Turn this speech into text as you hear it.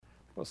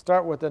We'll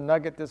start with the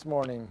nugget this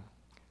morning.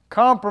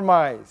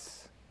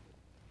 Compromise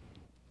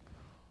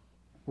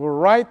will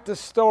write the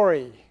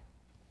story.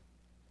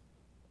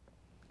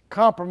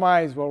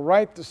 Compromise will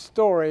write the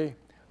story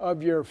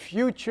of your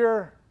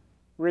future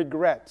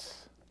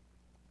regrets.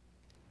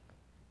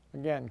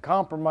 Again,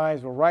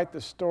 compromise will write the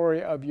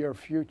story of your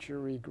future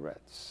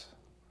regrets.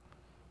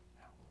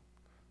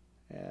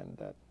 And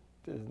that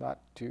is not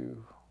to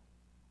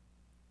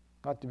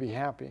be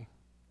happy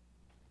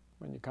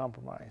when you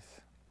compromise.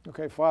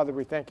 Okay, Father,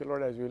 we thank you,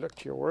 Lord, as we look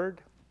to your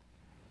word.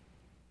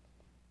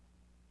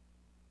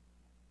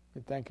 We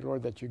thank you,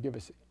 Lord, that you give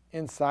us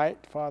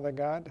insight, Father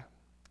God.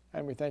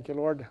 And we thank you,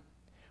 Lord,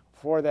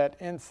 for that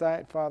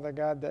insight, Father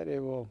God, that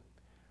it will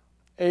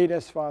aid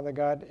us, Father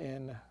God,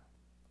 in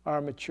our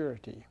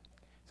maturity.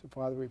 So,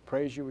 Father, we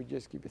praise you. We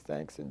just give you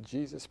thanks in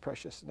Jesus'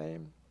 precious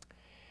name.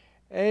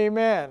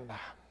 Amen.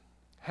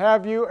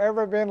 Have you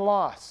ever been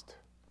lost?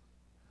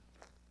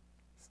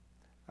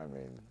 I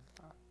mean,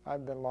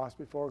 I've been lost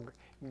before,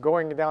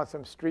 going down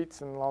some streets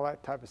and all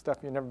that type of stuff.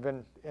 You've never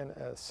been in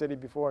a city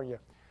before.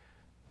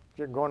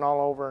 You're going all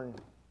over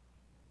and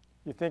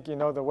you think you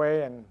know the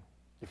way, and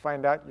you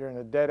find out you're in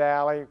a dead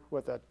alley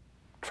with a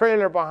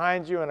trailer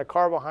behind you and a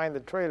car behind the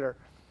trailer.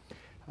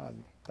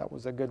 That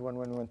was a good one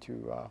when we went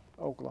to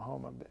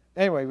Oklahoma. But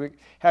anyway,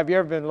 have you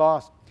ever been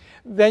lost?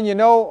 Then you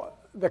know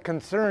the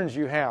concerns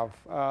you have,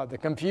 the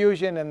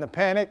confusion and the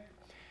panic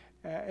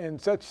in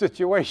such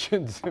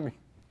situations. I mean,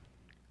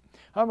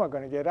 how am I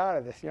going to get out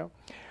of this,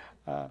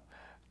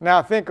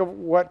 Now think of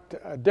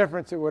what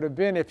difference it would have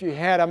been if you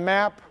had a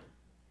map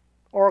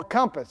or a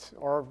compass,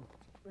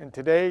 and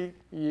today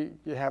you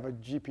have a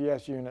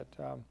GPS unit.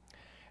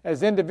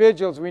 As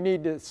individuals, we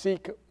need to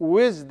seek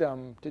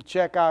wisdom to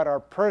check out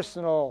our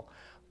personal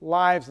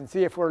lives and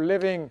see if we're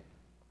living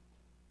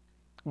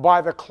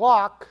by the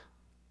clock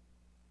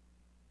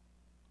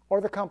or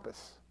the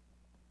compass.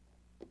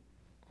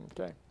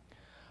 Okay.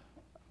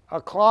 A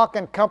clock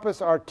and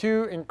compass are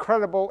two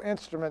incredible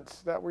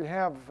instruments that we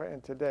have in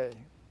today.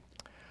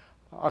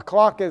 A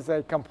clock is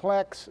a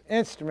complex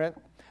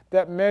instrument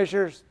that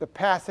measures the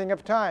passing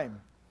of time.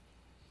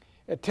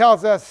 It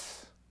tells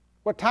us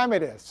what time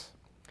it is.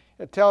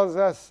 It tells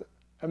us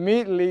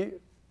immediately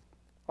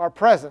our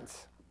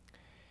presence.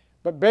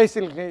 But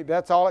basically,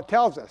 that's all it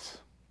tells us.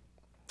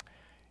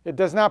 It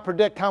does not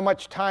predict how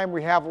much time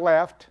we have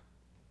left.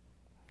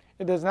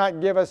 It does not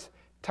give us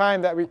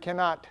time that we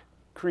cannot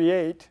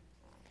create.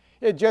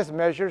 It just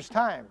measures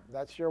time.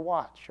 That's your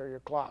watch or your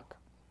clock.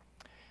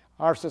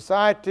 In our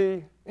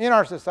society,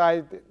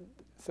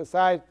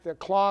 the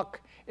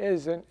clock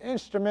is an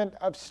instrument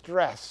of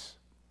stress,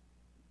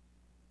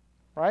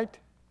 right?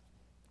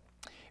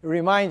 It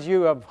reminds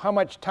you of how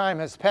much time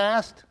has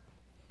passed.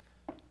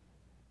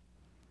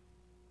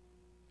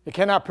 It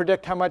cannot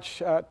predict how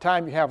much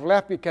time you have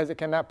left because it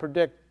cannot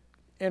predict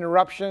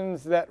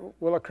interruptions that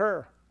will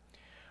occur.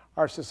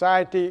 Our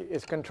society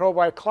is controlled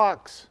by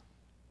clocks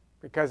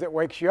because it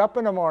wakes you up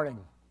in the morning,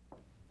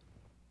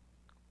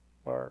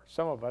 or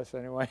some of us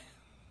anyway.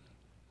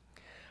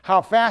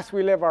 How fast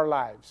we live our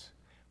lives.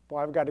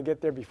 Boy, I've got to get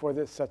there before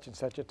this such and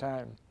such a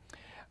time.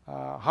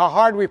 How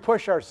hard we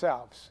push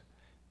ourselves.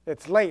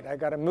 It's late, I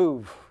got to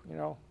move,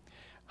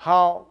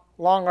 How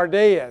long our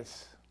day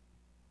is.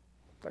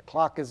 The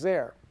clock is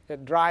there.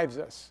 It drives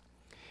us.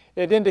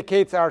 It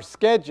indicates our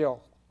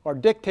schedule or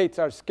dictates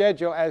our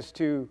schedule as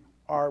to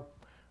our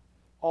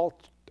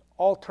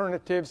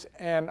alternatives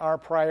and our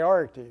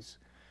priorities.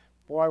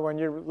 Boy, when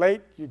you're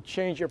late, you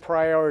change your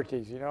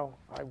priorities,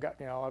 I've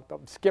got,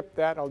 I'll skip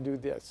that, I'll do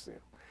this.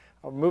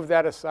 I'll move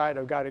that aside,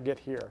 I've got to get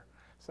here.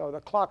 So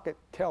the clock, it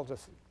tells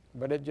us,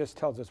 but it just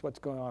tells us what's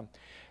going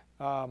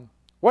on.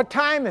 What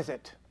time is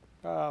it?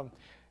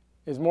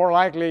 Is more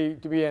likely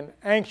to be an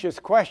anxious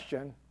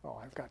question. Oh,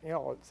 I've got,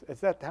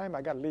 it's that time,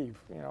 I got to leave,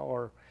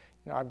 or,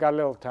 I've got a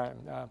little time.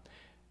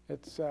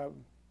 It's a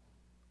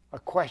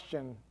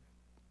question,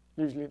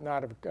 usually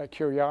not of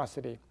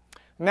curiosity.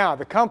 Now,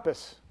 the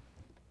compass.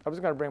 I was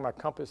going to bring my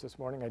compass this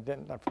morning. I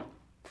didn't. I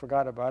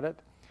forgot about it.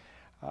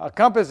 A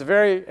compass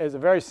is a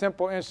very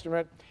simple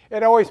instrument.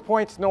 It always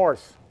points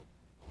north.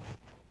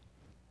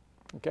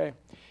 Okay?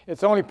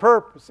 Its only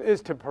purpose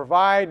is to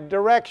provide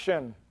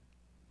direction.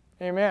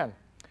 Amen.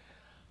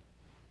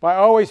 By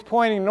always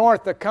pointing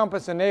north, the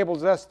compass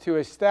enables us to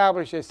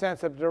establish a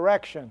sense of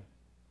direction.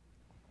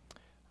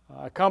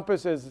 A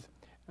compass is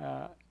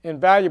an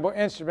invaluable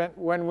instrument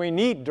when we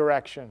need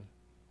direction.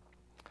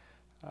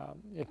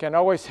 It can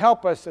always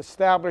help us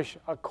establish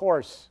a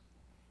course,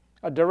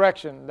 a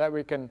direction that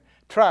we can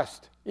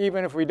trust,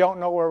 even if we don't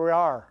know where we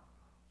are.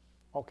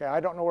 Okay, I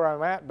don't know where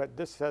I'm at, but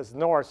this says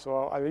north,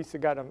 so at least I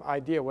got an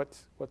idea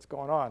what's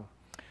going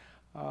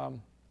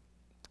on.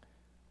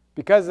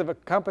 Because a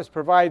compass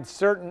provides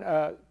certain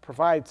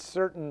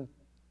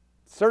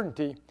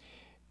certainty,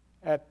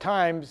 at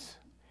times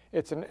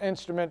it's an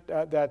instrument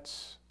that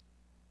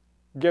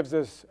gives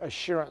us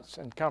assurance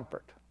and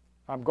comfort.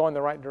 I'm going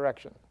the right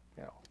direction,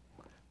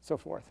 so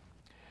forth.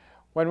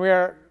 When we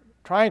are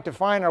trying to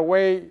find our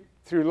way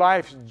through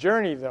life's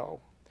journey, though,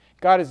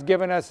 God has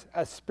given us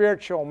a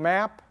spiritual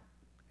map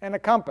and a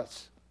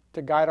compass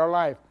to guide our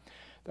life.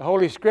 The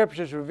Holy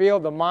Scriptures reveal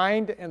the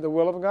mind and the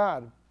will of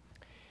God.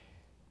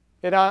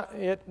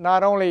 It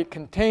not only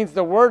contains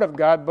the Word of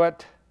God,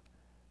 but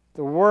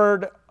the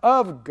Word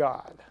of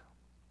God.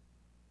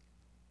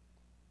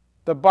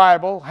 The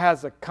Bible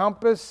has a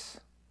compass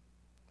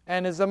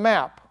and is a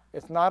map.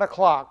 It's not a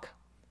clock.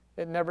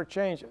 It never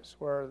changes,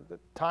 where the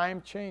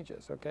time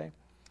changes, okay?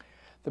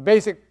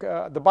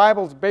 The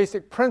Bible's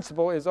basic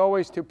principle is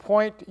always to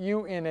point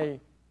you in a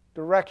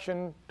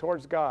direction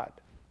towards God.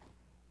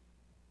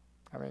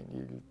 I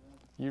mean,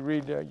 you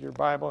read your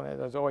Bible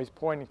and it's always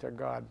pointing to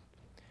God.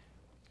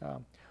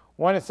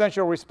 One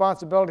essential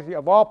responsibility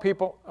of all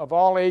people of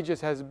all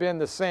ages has been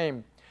the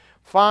same: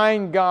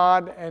 find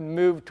God and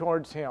move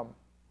towards Him.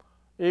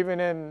 Even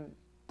in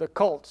the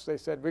cults, they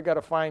said, we've got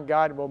to find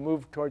God and we'll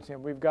move towards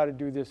Him. We've got to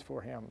do this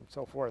for Him, and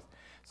so forth.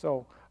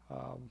 So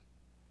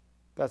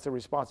that's the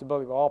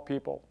responsibility of all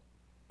people.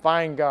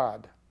 Find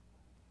God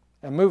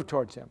and move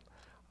towards Him.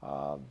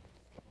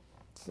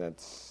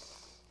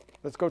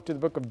 Let's go to the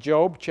book of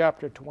Job,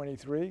 chapter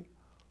 23.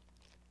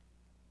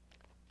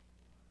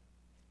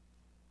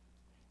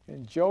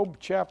 In Job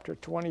chapter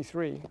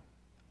 23,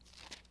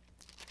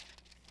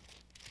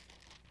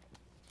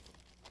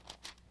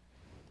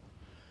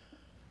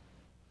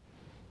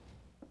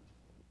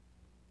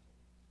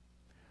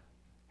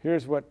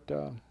 here's what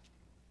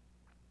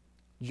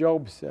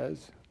Job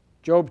says.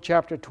 Job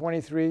chapter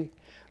 23,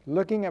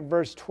 looking at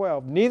verse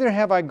 12. Neither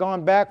have I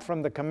gone back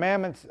from the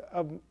commandments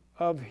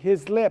of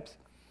his lips.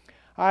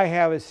 I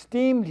have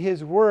esteemed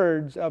his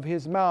words of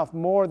his mouth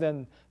more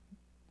than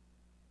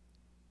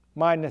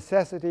my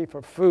necessity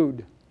for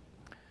food.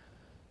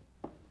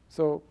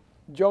 So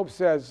Job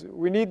says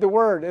we need the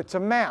Word. It's a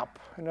map,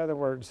 in other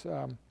words.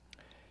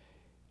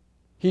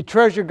 He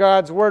treasured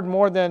God's Word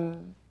more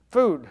than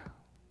food.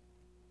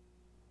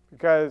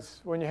 Because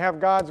when you have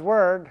God's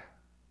Word,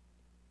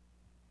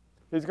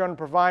 He's going to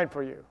provide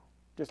for you,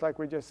 just like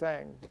we just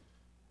sang.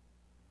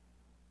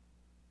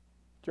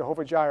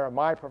 Jehovah Jireh,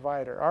 my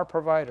provider, our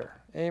provider.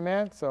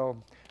 Amen?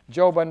 So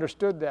Job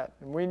understood that,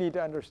 and we need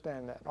to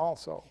understand that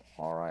also.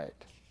 All right.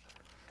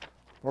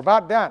 We're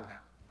about done.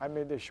 I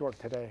made this short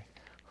today.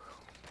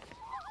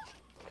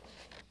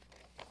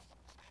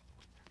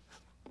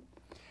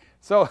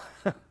 So,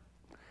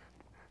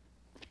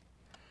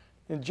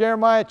 in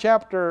Jeremiah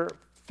chapter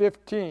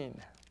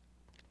 15,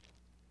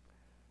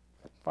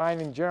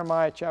 finding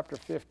Jeremiah chapter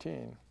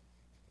 15.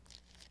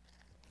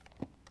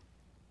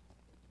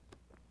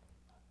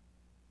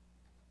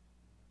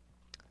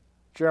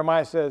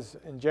 Jeremiah says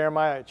in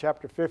Jeremiah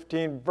chapter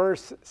 15,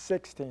 verse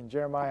 16,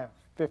 Jeremiah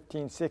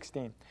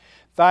 15:16.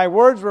 Thy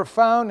words were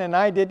found, and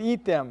I did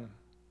eat them.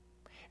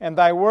 And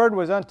thy word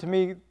was unto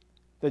me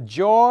the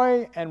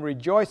joy and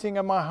rejoicing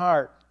of my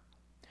heart.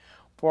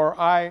 For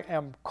I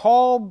am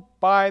called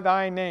by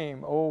thy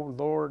name, O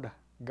Lord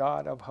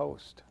God of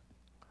hosts.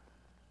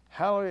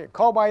 Hallelujah.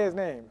 Called by His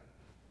name.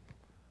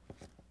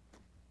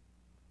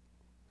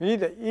 We need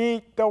to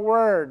eat the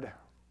Word.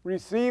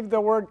 Receive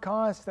the Word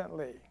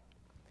constantly.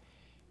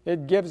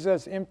 It gives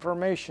us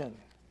information.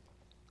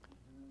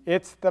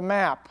 It's the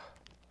map.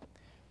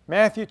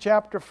 Matthew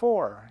chapter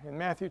 4. In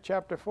Matthew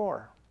chapter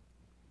 4.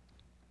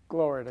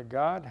 Glory to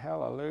God.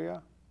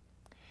 Hallelujah.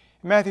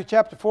 In Matthew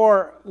chapter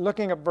 4,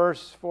 looking at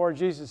verse 4,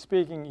 Jesus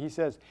speaking, He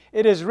says,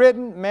 It is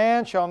written,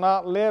 man shall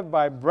not live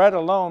by bread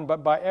alone,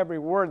 but by every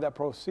word that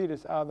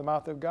proceedeth out of the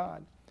mouth of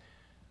God.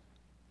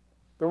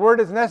 The Word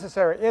is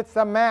necessary. It's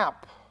a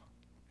map.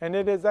 And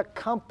it is a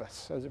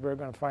compass, as we're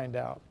going to find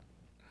out.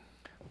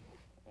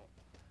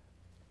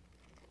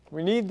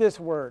 We need this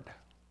Word.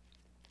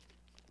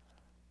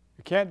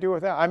 You can't do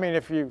without. I mean,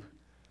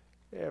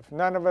 if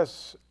none of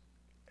us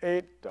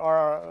ate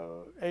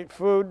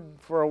food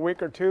for a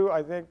week or two,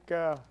 I think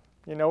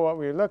you know what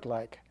we look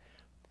like.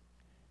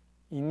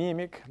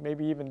 Anemic,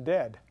 maybe even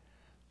dead.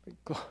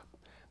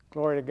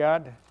 Glory to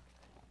God.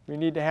 We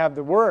need to have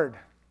the Word.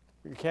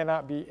 We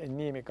cannot be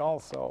anemic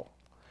also.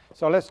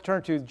 So let's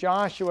turn to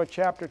Joshua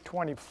chapter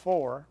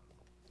 24.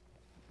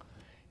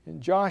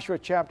 In Joshua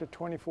chapter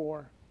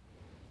 24.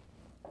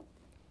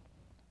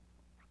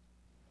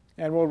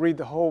 And we'll read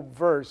the whole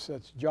verse.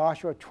 That's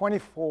Joshua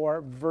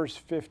 24, verse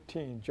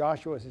 15.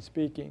 Joshua is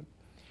speaking.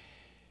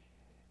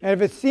 And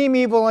if it seem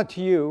evil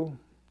unto you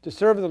to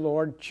serve the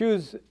Lord,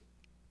 choose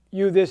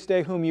you this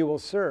day whom you will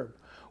serve,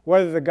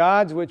 whether the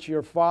gods which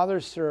your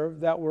fathers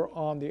served that were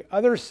on the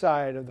other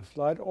side of the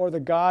flood, or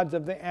the gods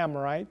of the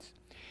Amorites,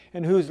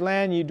 in whose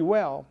land ye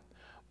dwell.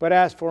 But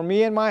as for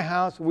me and my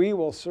house, we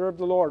will serve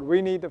the Lord.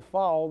 We need to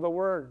follow the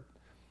Word.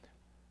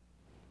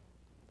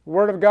 The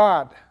Word of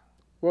God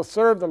will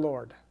serve the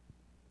Lord.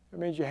 It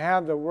means you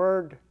have the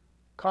Word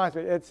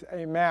constantly. It's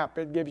a map.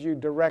 It gives you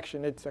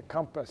direction. It's a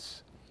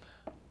compass.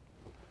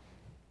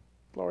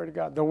 Glory to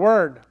God. The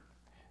Word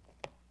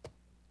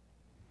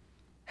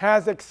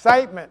has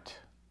excitement.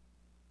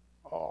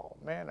 Oh,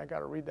 man, I got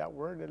to read that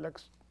Word.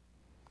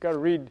 Got to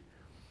read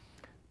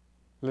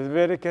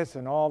Leviticus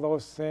and all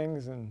those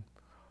things. And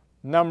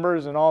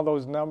numbers and all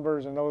those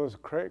numbers and those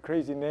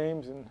crazy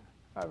names. And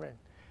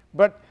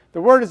but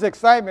the word is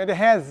excitement. It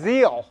has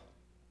zeal.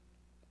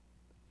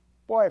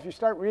 Boy, if you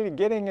start really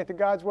getting into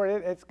God's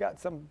word, it's got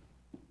some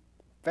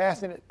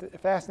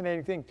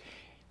fascinating things.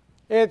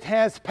 It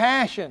has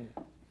passion.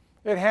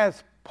 It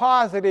has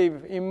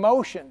positive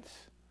emotions.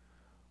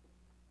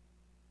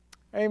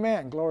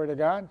 Amen. Glory to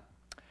God.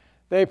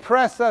 They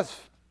press us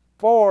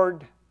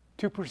forward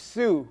to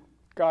pursue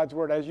God's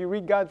word. As you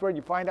read God's word,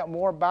 you find out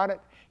more about it.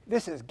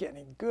 This is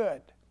getting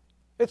good.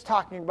 It's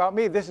talking about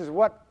me. This is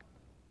what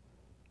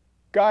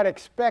God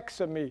expects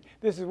of me.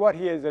 This is what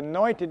He has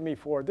anointed me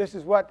for. This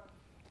is what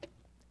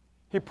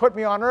He put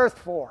me on earth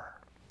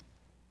for.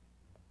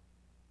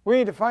 We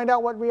need to find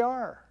out what we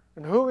are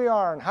and who we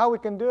are and how we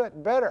can do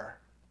it better.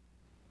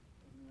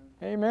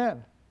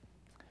 Amen.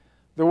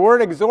 The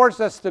Word exhorts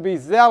us to be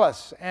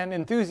zealous and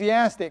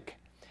enthusiastic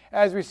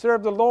as we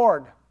serve the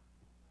Lord.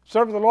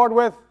 Serve the Lord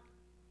with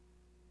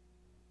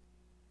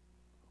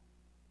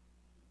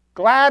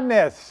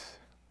gladness.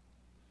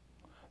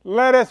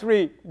 Let us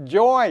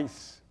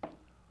rejoice.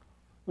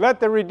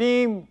 Let the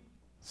redeemed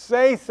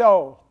say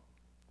so.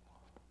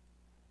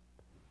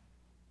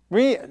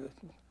 We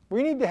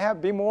need to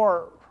be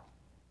more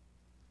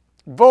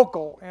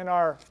vocal in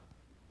our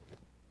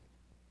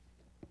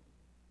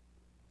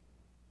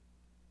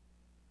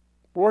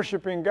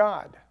worshiping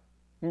God.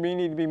 We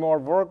need to be more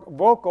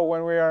vocal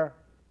when we are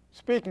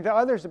speaking to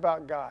others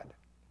about God.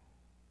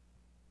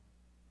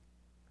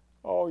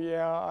 Oh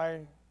yeah,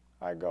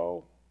 I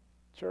go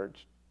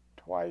church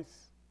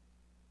twice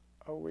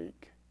a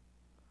week.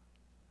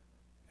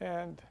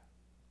 And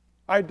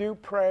I do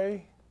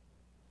pray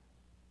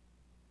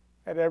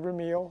at every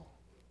meal.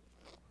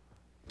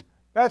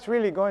 That's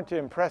really going to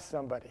impress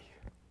somebody.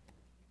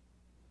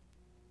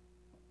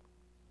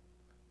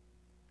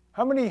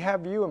 How many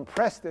have you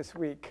impressed this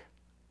week?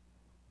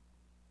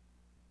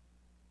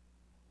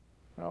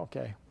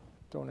 Okay,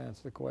 don't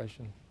answer the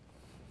question.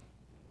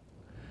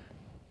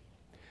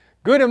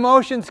 Good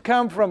emotions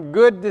come from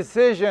good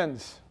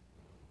decisions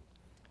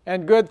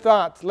and good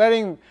thoughts,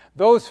 letting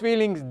those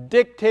feelings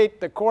dictate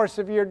the course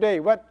of your day.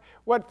 What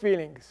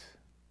feelings?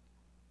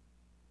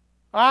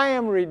 I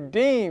am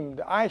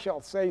redeemed, I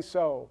shall say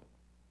so.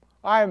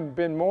 I have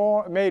been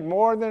made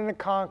more than a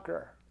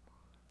conqueror.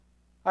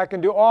 I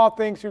can do all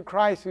things through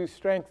Christ who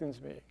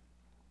strengthens me.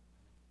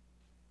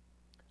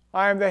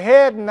 I am the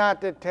head, not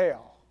the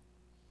tail.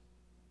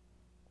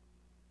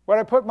 What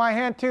I put my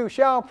hand to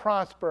shall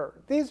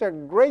prosper. These are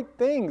great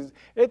things.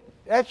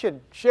 That should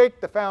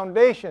shake the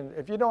foundation.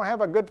 If you don't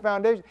have a good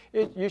foundation,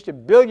 you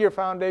should build your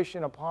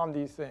foundation upon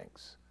these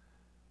things.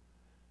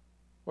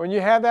 When you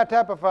have that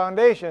type of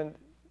foundation,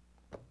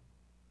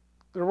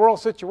 the world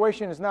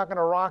situation is not going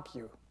to rock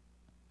you.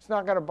 It's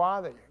not going to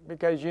bother you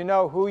because you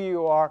know who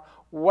you are,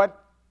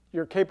 what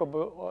you're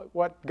capable,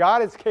 what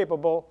God is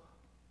capable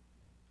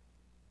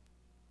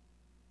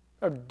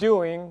of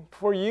doing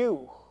for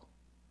you.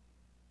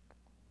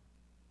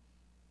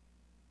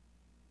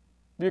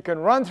 You can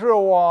run through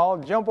a wall,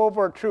 jump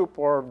over a troop,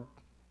 or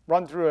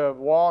run through a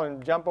wall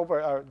and jump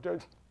over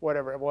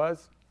whatever it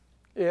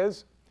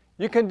is.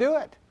 You can do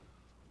it.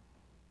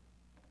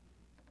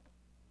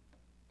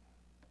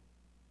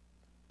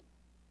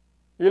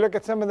 You look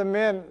at some of the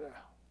men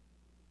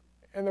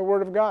in the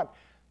Word of God.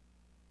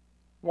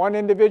 One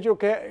individual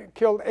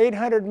killed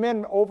 800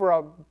 men over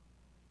a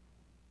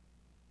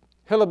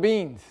hill of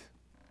beans.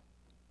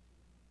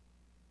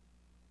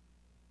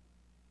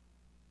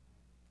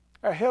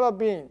 A hill of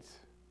beans.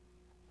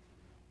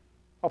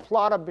 A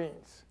plot of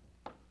beans.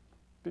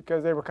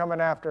 Because they were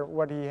coming after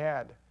what he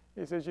had.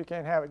 He says, you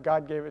can't have it.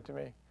 God gave it to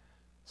me.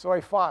 So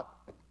he fought,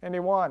 and he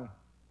won.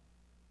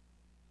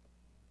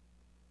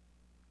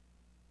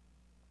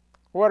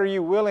 What are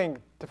you willing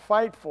to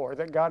fight for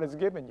that God has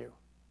given you?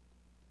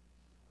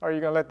 Or are you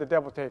going to let the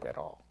devil take it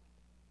all?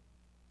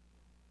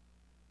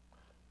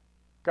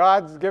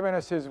 God's given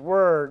us His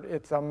Word.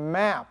 It's a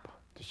map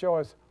to show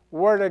us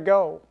where to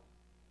go,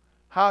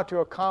 how to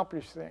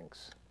accomplish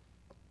things.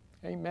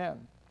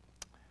 Amen.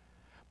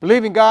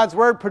 Believing God's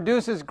Word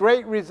produces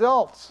great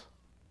results.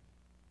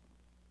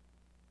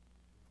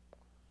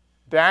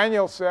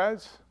 Daniel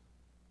says,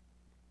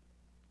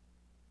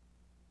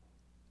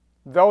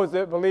 those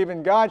that believe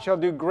in God shall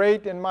do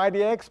great and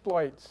mighty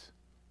exploits.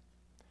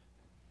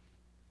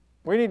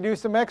 We need to do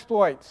some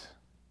exploits.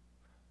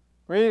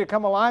 We need to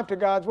come alive to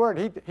God's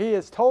Word. He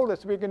has told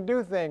us we can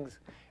do things.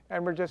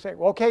 And we're just saying,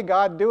 okay,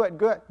 God, do it,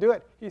 good, do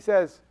it. He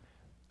says,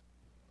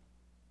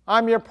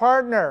 I'm your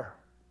partner.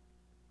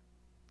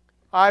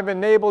 I've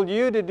enabled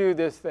you to do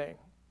this thing.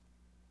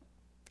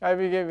 I've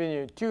given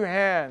you 2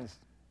 hands,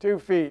 2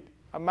 feet,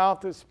 a mouth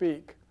to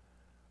speak,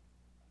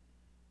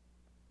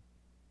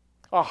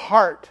 a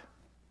heart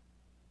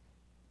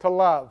to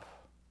love.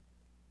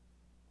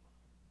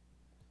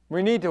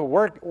 We need to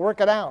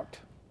work it out.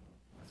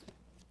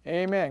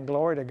 Amen.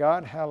 Glory to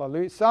God.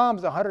 Hallelujah.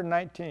 Psalms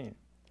 119.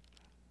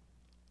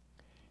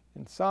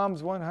 In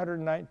Psalms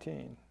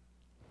 119,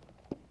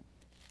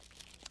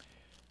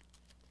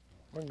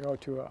 we're going to go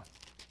to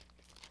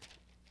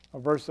a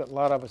verse that a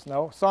lot of us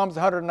know. Psalms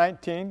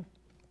 119,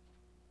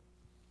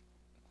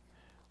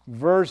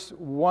 verse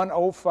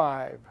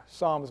 105.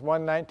 Psalms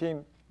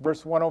 119,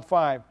 verse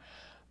 105.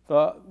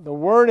 The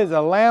word is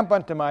a lamp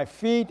unto my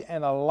feet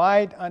and a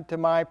light unto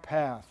my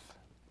path.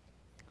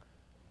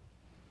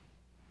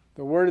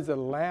 The word is a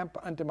lamp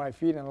unto my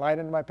feet and a light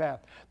unto my path.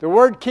 The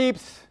word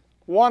keeps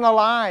one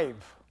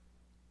alive.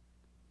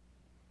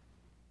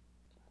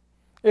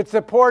 It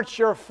supports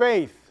your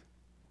faith.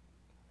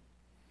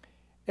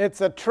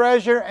 It's a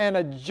treasure and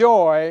a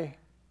joy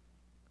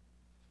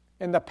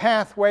in the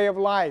pathway of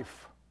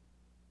life.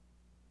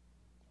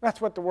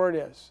 That's what the Word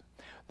is.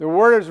 The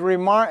Word is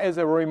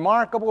a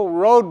remarkable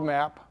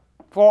roadmap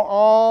for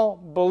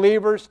all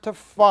believers to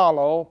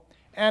follow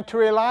and to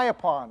rely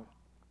upon.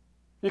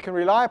 You can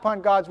rely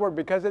upon God's Word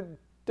because it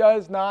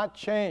does not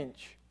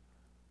change.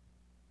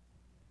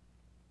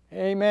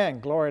 Amen.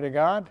 Glory to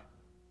God.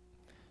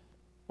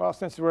 Well,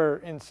 since we're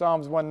in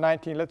Psalms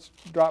 119, let's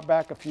drop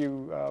back a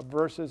few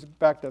verses,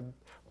 back to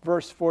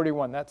verse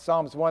 41. That's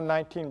Psalms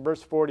 119,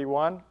 verse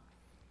 41.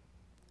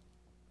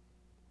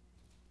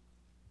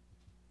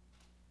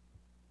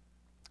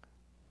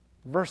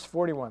 Verse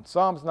 41,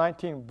 Psalms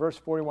 19, verse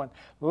 41.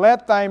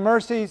 Let thy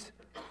mercies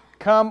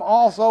come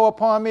also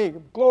upon me.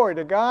 Glory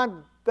to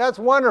God. That's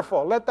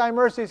wonderful. Let thy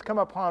mercies come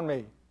upon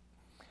me.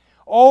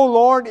 O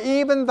Lord,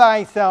 even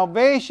thy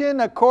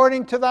salvation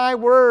according to thy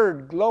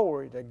word.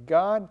 Glory to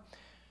God.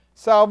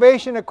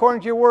 Salvation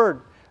according to your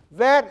word.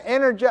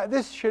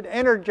 This should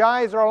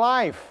energize our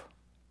life.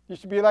 You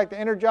should be like the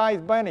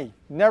energized bunny,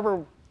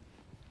 never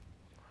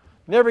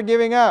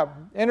giving up,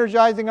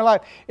 energizing a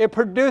life. It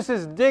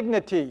produces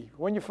dignity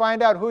when you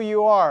find out who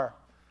you are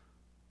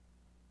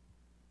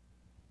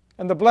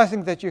and the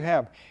blessings that you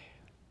have.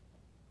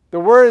 The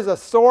Word is a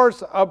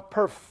source of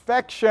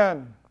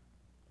perfection,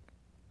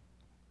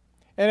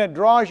 and it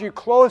draws you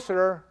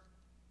closer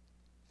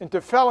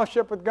into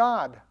fellowship with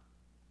God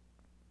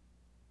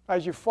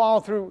as you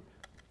follow through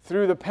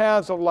the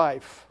paths of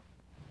life,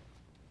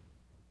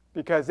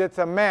 because it's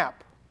a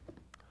map.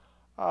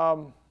 I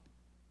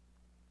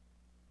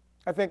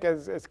think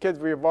as kids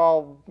we've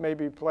all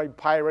maybe played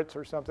pirates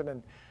or something,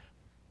 and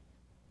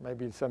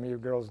maybe some of you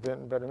girls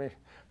didn't, but I mean,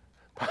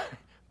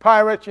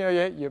 pirates,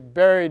 you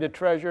buried a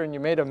treasure and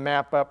you made a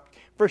map up.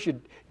 First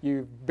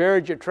you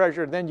buried your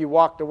treasure, then you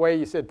walked away.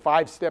 You said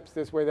 5 steps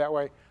this way, that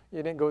way.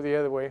 You didn't go the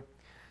other way.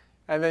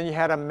 And then you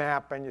had a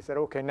map and you said,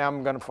 okay, now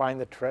I'm going to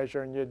find the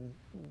treasure, and you'd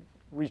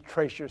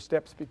retrace your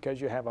steps because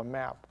you have a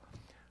map.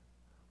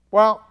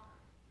 Well,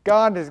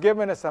 God has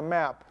given us a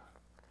map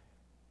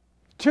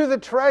to the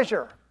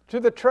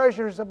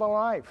treasures of a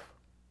life.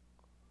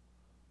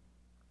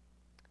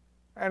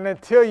 And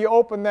until you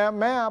open that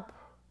map,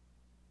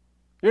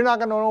 you're not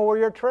going to know where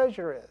your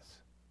treasure is.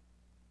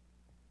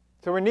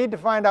 So we need to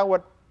find out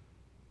what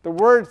the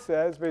Word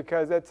says,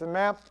 because it's a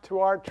map to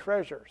our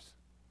treasures.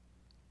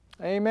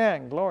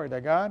 Amen. Glory to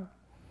God.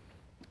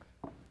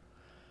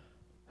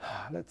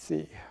 Let's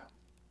see.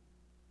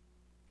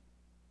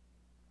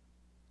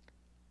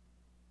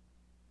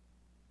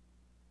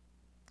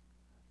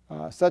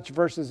 Such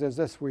verses as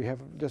this we have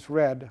just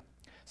read.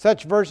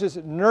 Such verses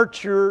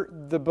nurture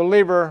the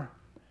believer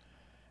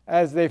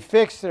as they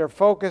fix their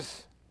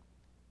focus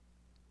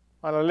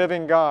on a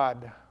living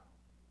God.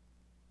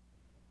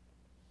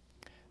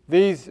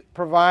 The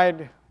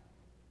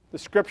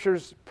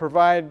Scriptures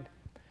provide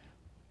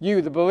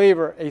you, the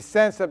believer, a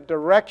sense of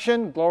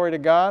direction, glory to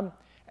God,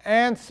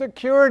 and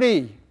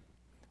security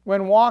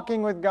when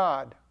walking with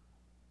God.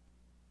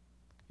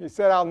 He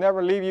said, I'll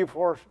never leave you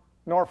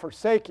nor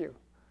forsake you.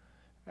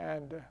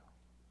 And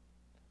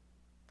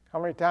how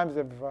many times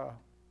have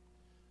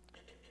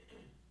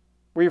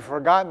we've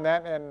forgotten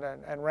that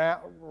and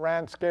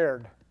ran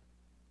scared,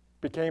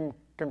 became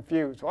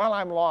confused. Well,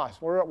 I'm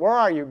lost. Where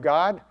are you,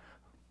 God?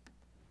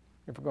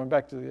 If we're going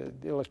back to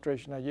the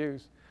illustration I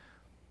used.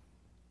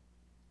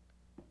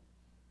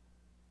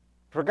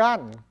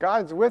 Forgotten.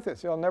 God's with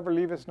us. He'll never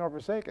leave us nor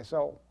forsake us.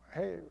 So,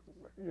 hey,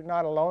 you're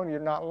not alone. You're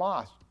not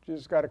lost. You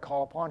just got to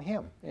call upon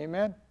Him.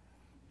 Amen?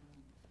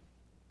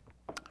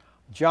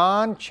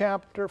 John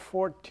chapter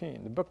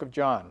 14. The book of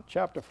John,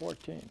 chapter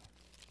 14.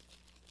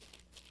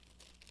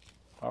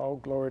 Oh,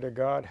 glory to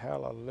God.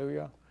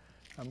 Hallelujah.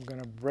 I'm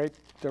going to break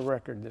the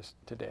record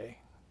today.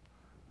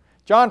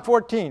 John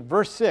 14,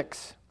 verse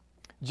 6.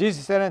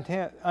 Jesus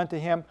said unto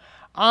him,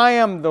 I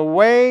am the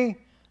way,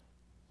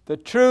 the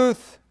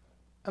truth,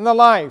 and the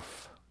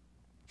life.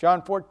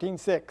 John 14,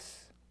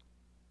 6.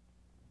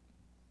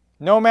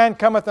 No man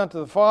cometh unto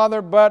the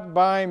Father but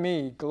by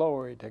me.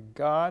 Glory to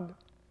God.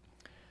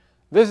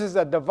 This is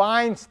a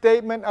divine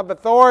statement of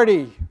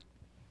authority,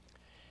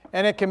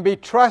 and it can be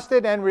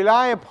trusted and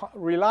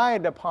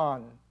relied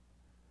upon.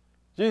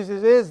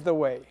 Jesus is the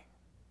way,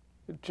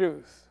 the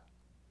truth.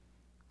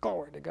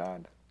 Glory to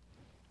God.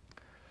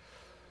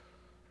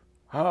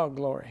 Oh,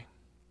 glory.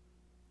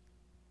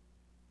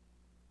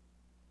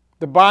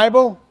 The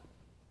Bible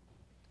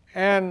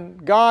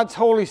and God's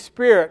Holy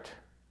Spirit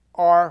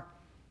are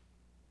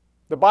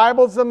The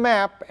Bible's the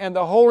map, and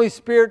the Holy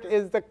Spirit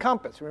is the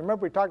compass.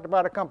 Remember, we talked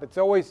about a compass. It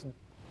always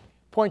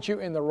points you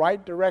in the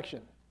right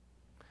direction.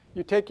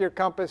 You take your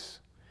compass,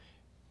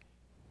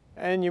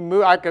 and you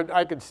move. I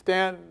could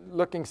stand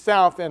looking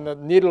south, and the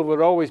needle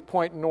would always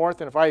point north.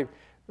 And if I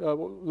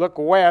look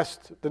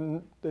west,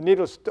 the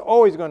needle's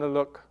always going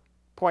to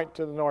point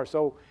to the north.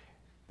 So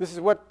this is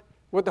what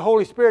the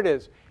Holy Spirit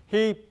is.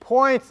 He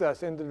points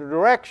us in the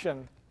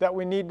direction that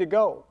we need to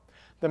go.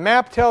 The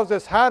map tells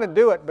us how to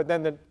do it, but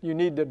then you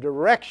need the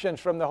directions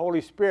from the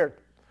Holy Spirit,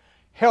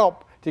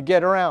 help to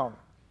get around.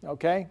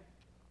 Okay?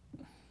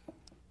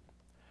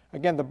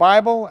 Again, the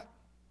Bible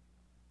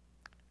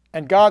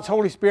and God's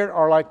Holy Spirit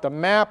are like the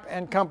map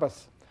and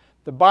compass.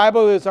 The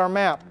Bible is our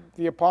map.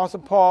 The Apostle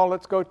Paul,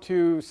 let's go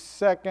to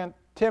 2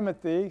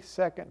 Timothy,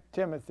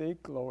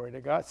 glory to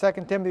God.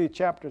 2 Timothy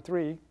chapter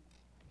 3.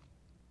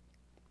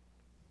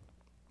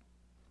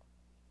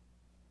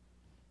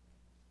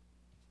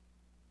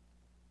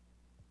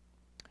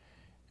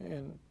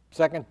 In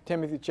 2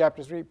 Timothy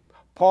chapter 3,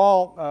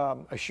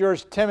 Paul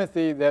assures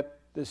Timothy that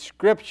the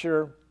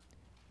Scripture,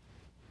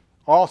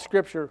 all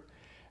Scripture,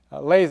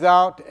 lays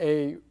out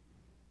a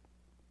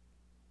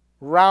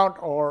route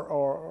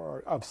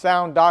or of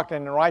sound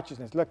doctrine and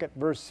righteousness. Look at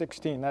verse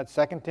 16. That's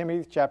 2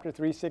 Timothy chapter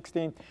 3,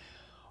 16.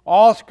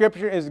 All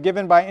Scripture is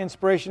given by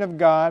inspiration of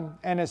God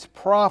and is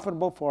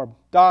profitable for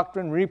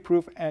doctrine,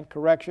 reproof, and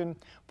correction,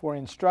 for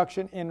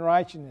instruction in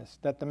righteousness,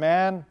 that the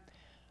man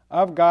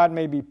of God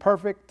may be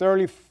perfect,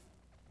 thoroughly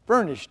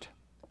furnished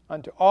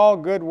unto all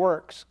good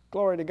works.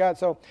 Glory to God.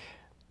 So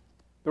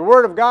the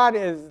Word of God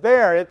is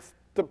there. It's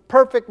the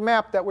perfect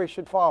map that we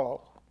should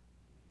follow.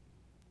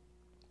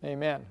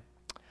 Amen.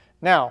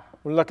 Now,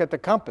 we'll look at the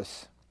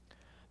compass.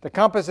 The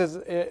compass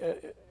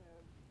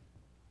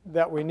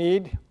that we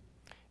need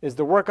is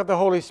the work of the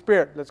Holy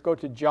Spirit. Let's go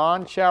to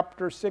John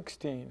chapter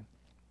 16.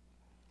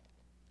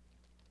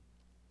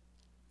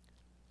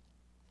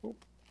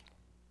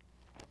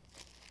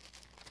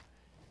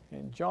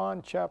 In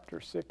John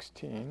chapter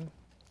 16,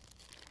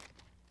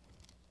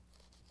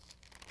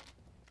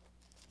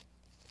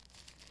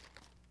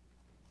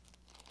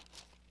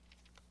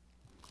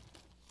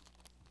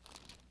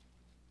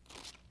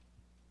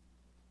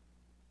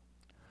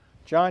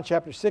 John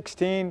chapter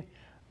 16,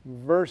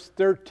 verse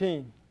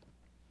 13.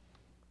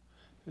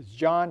 It's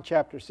John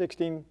chapter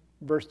 16,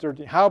 verse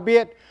 13.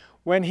 Howbeit,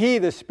 when he,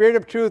 the Spirit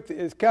of truth,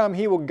 is come,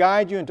 he will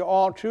guide you into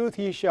all truth.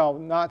 He shall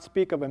not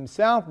speak of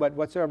himself, but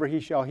whatsoever he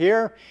shall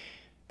hear,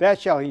 that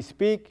shall he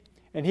speak,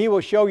 and he will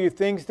show you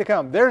things to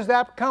come. There's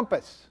that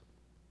compass.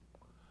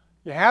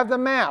 You have the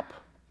map.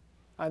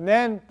 And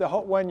then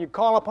when you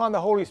call upon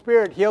the Holy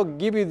Spirit, He'll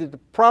give you the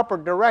proper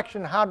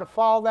direction how to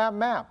follow that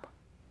map.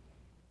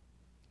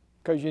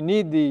 Because you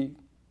need the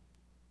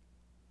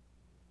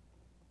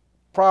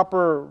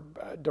proper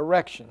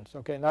directions.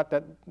 Okay, not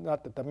that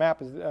the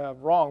map is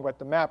wrong, but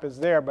the map is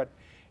there, but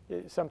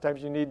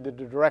sometimes you need the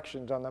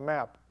directions on the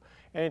map.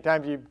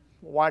 Anytime you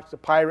watch the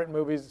pirate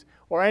movies,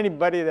 or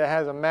anybody that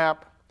has a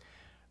map,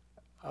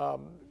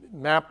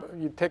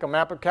 you take a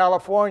map of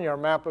California or a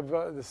map of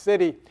the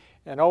city,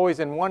 and always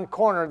in one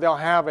corner they'll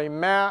have a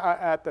map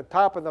at the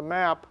top of the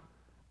map,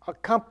 a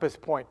compass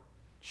point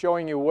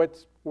showing you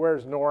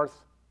where's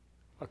north,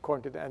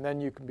 according to that, and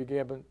then you can be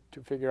able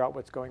to figure out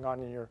what's going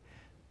on in your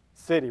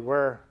city,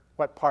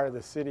 what part of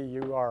the city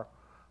you are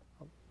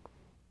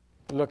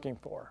looking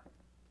for,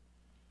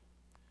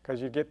 because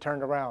you get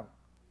turned around.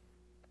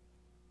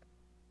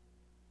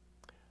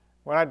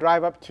 When I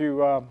drive up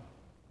to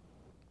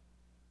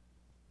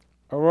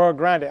Aurora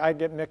Grande, I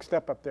get mixed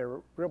up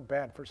there real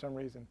bad for some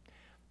reason.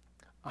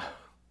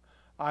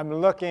 I'm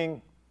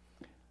looking.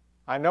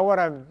 I know where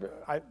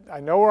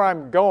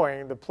I'm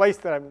going, the place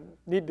that I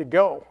need to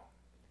go,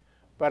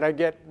 but I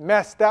get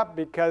messed up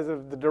because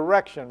of the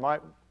direction. My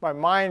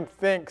mind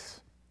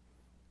thinks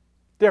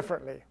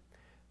differently.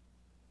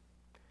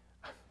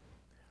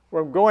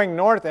 We're going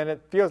north, and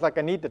it feels like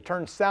I need to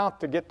turn south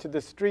to get to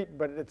the street,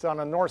 but it's on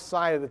the north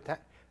side of the town.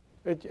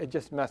 It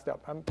just messed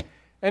up.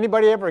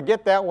 Anybody ever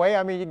get that way?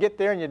 I mean, you get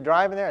there and you're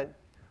driving there.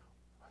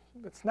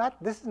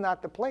 This is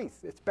not the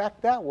place. It's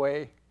back that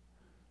way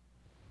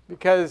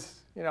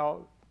because,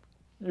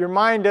 your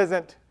mind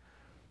doesn't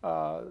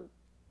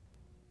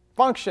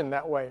function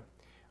that way.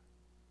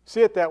 See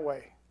it that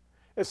way.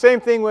 The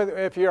same thing with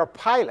if you're a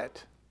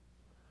pilot.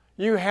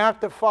 You have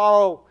to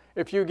follow,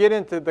 if you get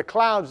into the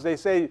clouds, they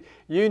say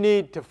you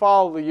need to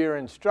follow your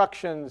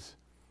instructions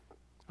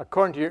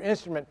according to your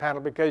instrument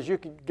panel, because you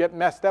could get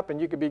messed up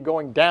and you could be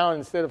going down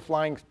instead of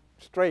flying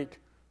straight.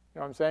 You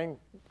know what I'm saying?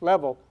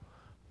 Level.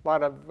 A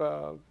lot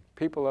of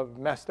people have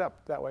messed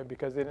up that way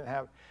because they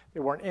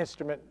weren't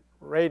instrument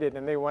rated,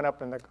 and they went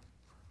up and it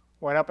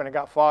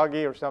got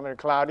foggy or something,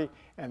 cloudy,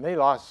 and they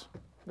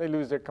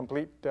lose their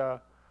complete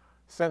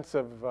sense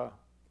of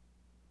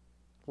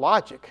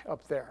logic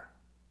up there.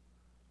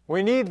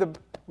 We need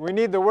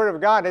the Word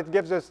of God. It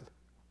gives us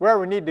where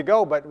we need to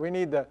go, but we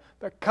need the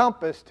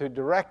compass to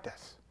direct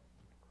us.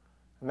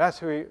 And that's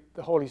who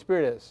the Holy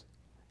Spirit is.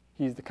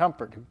 He's the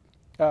comfort,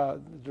 the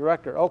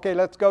director. Okay,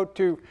 let's go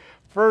to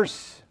 1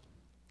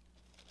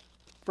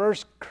 1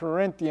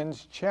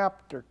 Corinthians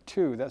chapter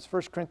 2. That's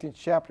 1 Corinthians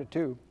chapter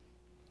 2.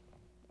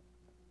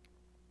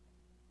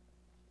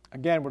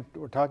 Again,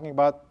 we're talking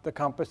about the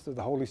compass of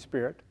the Holy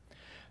Spirit.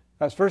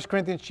 That's 1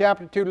 Corinthians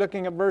chapter 2,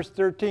 looking at verse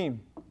 13.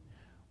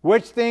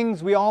 Which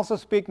things we also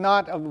speak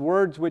not of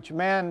words which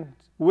man's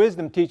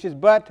wisdom teaches,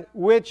 but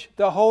which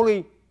the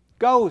Holy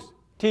Ghost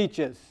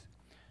teaches,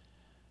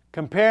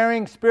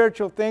 comparing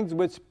spiritual things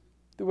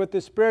with the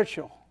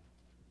spiritual.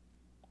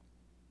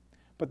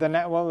 But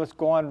let's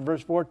go on to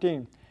verse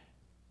 14.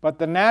 But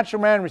the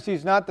natural man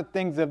receives not the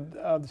things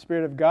of the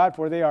Spirit of God,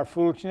 for they are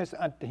foolishness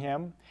unto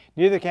him.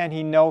 Neither can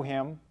he know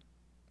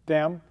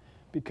them,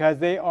 because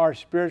they are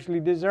spiritually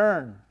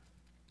discerned.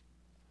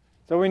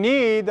 So we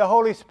need the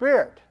Holy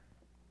Spirit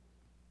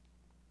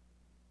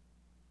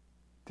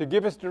to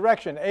give us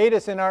direction, aid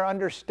us in our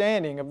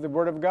understanding of the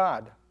Word of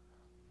God.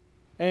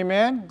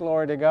 Amen?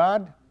 Glory to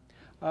God.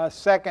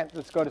 Let's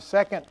go to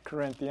 2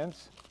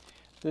 Corinthians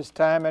this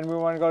time, and we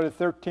want to go to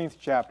the 13th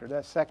chapter.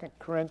 That's 2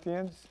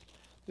 Corinthians,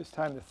 this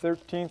time the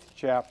 13th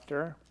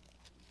chapter.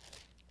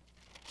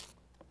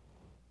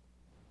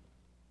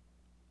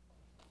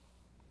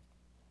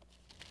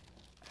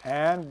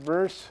 And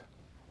verse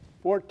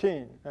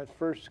 14. That's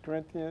 2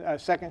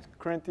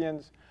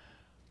 Corinthians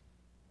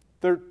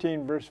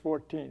 13, verse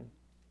 14,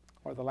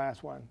 or the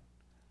last one.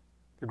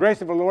 The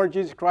grace of the Lord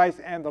Jesus Christ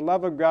and the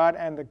love of God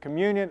and the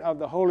communion of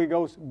the Holy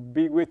Ghost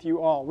be with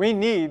you all. We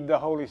need the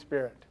Holy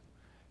Spirit.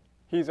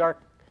 He's our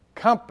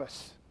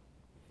compass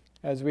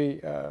as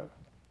we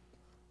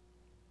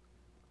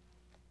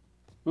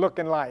look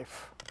in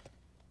life.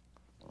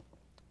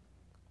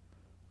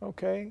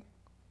 Okay.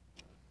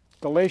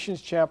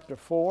 Galatians chapter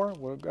 4.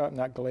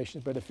 Not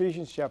Galatians, but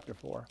Ephesians chapter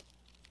 4.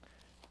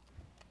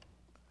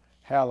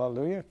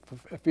 Hallelujah.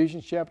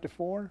 Ephesians chapter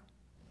 4.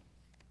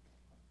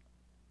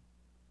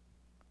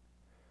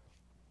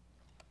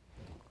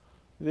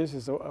 This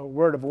is a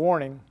word of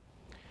warning.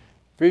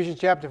 Ephesians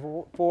chapter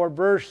 4,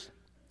 verse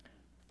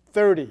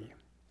 30.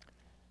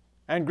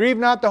 And grieve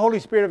not the Holy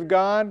Spirit of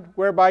God,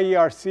 whereby ye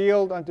are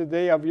sealed unto the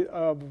day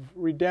of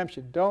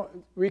redemption.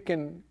 We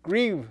can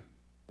grieve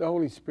the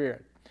Holy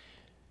Spirit.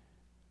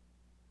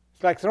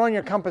 It's like throwing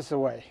your compass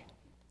away.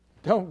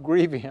 Don't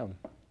grieve Him.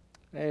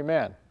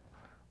 Amen.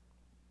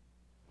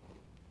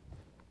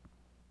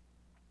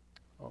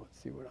 Oh,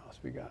 let's see what else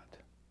we got.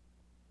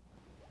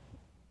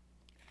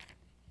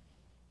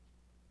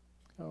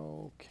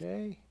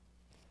 Okay.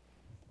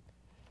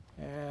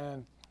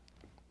 And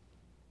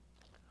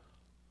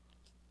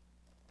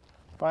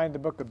find the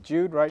book of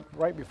Jude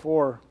right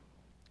before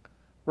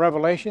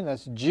Revelation.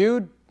 That's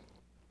Jude.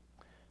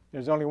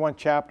 There's only one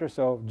chapter,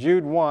 so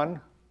Jude 1.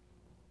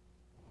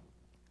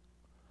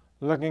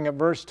 Looking at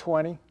verse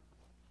 20.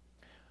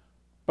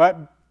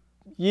 But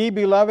ye,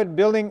 beloved,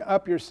 building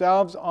up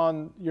yourselves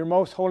on your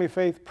most holy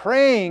faith,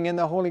 praying in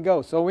the Holy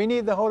Ghost. So we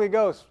need the Holy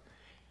Ghost,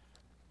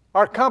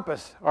 our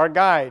compass, our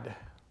guide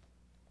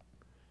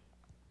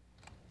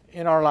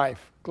in our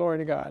life. Glory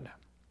to God.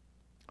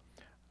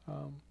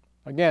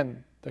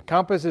 Again, the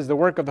compass is the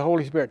work of the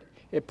Holy Spirit.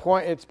 It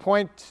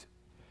points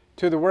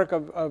to the work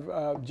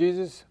of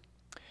Jesus,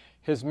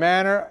 His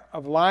manner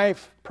of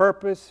life,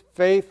 purpose,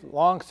 faith,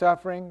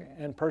 long-suffering,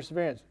 and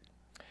perseverance.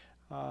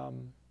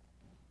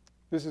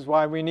 This is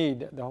why we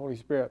need the Holy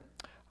Spirit.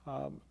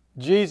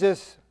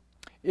 Jesus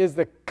is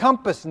the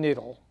compass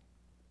needle.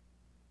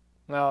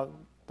 Now,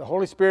 the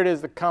Holy Spirit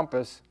is the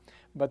compass,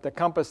 but the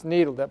compass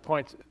needle that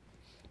points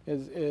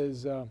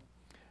is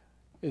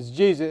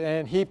Jesus,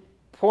 and He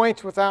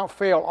points without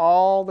fail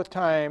all the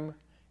time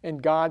in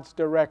God's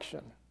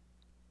direction.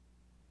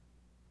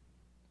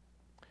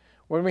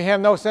 When we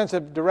have no sense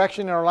of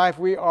direction in our life,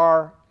 we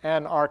are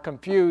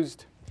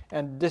confused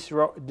and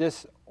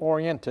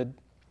disoriented,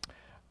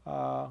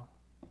 and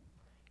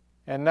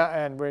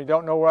we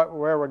don't know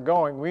where we're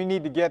going. We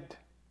need to get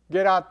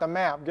out the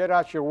map, get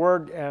out your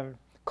Word, and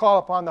call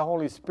upon the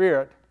Holy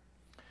Spirit,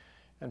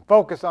 and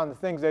focus on the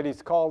things that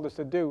He's called us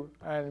to do,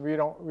 and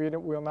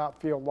we'll not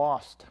feel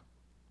lost.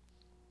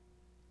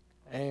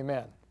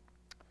 Amen.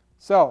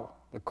 So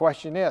the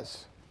question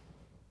is,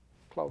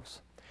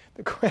 close.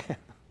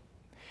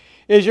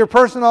 Is your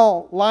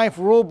personal life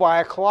ruled by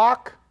a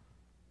clock?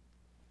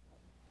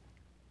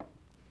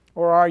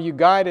 Or are you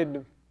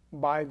guided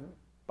by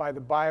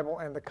the Bible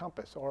and the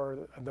compass,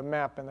 or the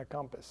map and the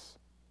compass?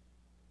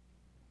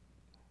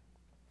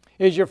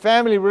 Is your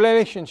family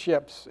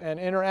relationships and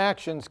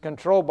interactions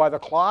controlled by the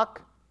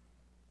clock,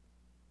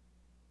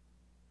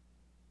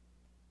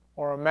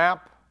 or a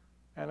map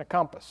and a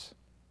compass?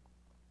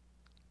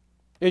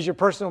 Is your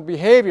personal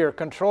behavior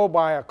controlled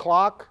by a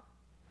clock,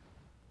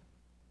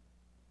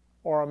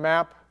 or a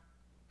map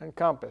and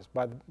compass,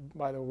 by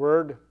the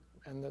Word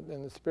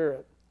and the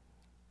Spirit?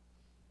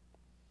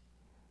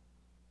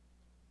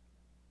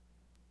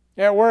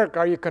 At work,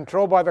 are you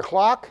controlled by the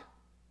clock,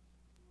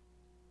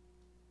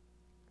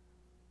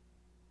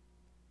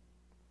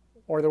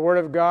 or the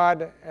Word of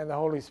God and the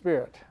Holy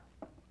Spirit?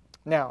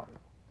 Now,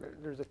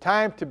 there's a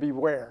time to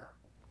beware,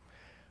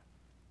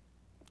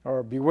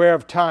 or beware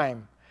of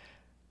time.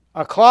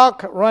 A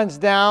clock runs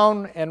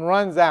down and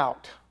runs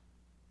out.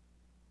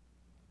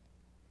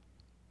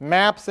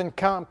 Maps and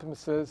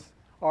compasses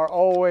are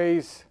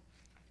always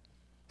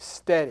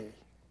steady.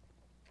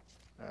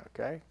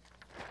 Okay?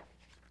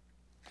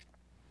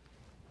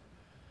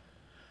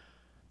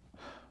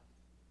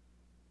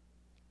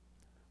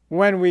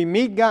 When we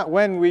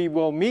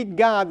will meet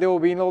God, there will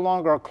be no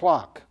longer a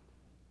clock.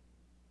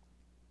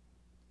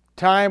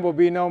 Time will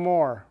be no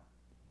more.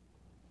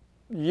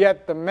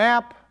 Yet the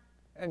map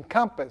and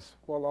compass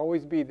will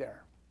always be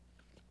there.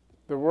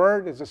 The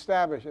word is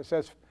established. It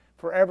says,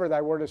 forever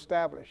thy word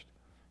established.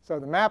 So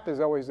the map is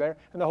always there,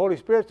 and the Holy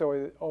Spirit's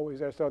always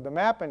there. So the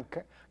map and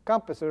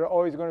compass are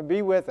always going to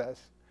be with us,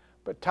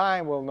 but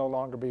time will no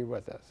longer be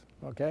with us.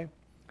 Okay?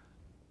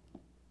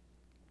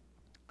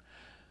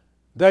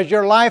 Does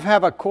your life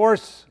have a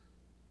course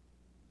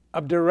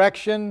of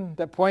direction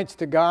that points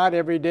to God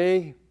every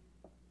day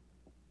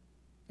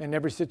in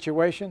every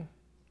situation?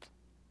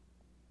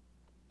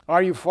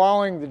 Are you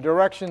following the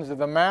directions of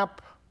the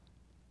map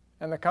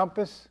and the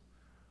compass?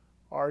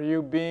 Or are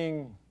you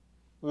being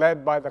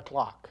led by the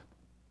clock?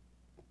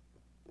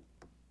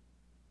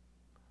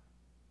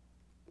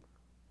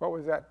 What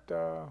was that?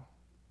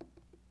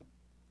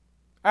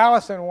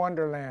 Alice in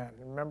Wonderland.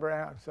 Remember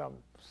Alice? I'm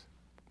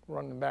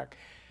running back.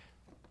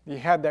 He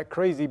had that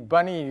crazy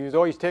bunny. He was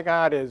always taking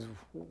out his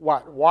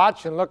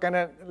watch and looking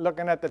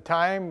at the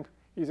time.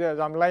 He says,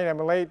 I'm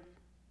late.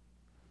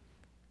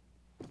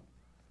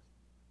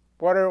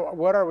 What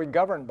are we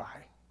governed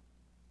by?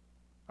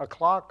 A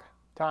clock?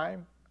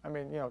 Time? I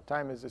mean,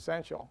 time is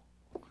essential,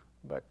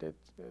 but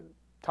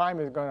time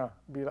is going to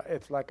be.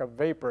 It's like a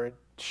vapor. It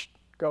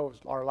goes.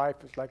 Our life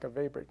is like a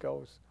vapor. It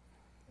goes.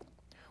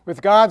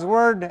 With God's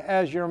word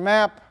as your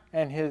map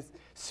and His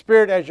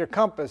Spirit as your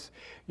compass,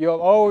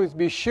 you'll always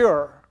be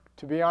sure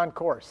to be on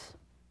course.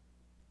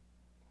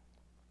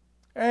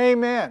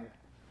 Amen.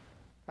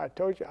 I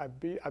told you, I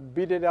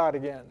beat it out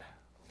again.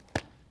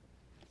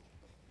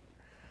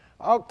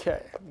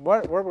 Okay,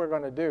 what we're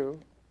going to do,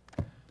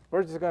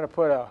 we're just going to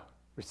put a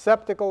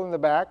receptacle in the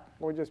back.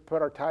 We'll just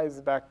put our tithes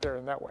back there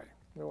in that way.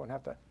 We won't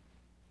have to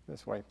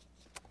this way.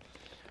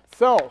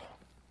 So,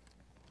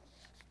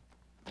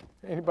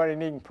 anybody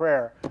needing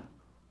prayer?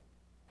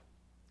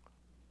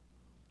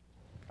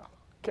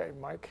 Okay,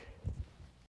 Mike.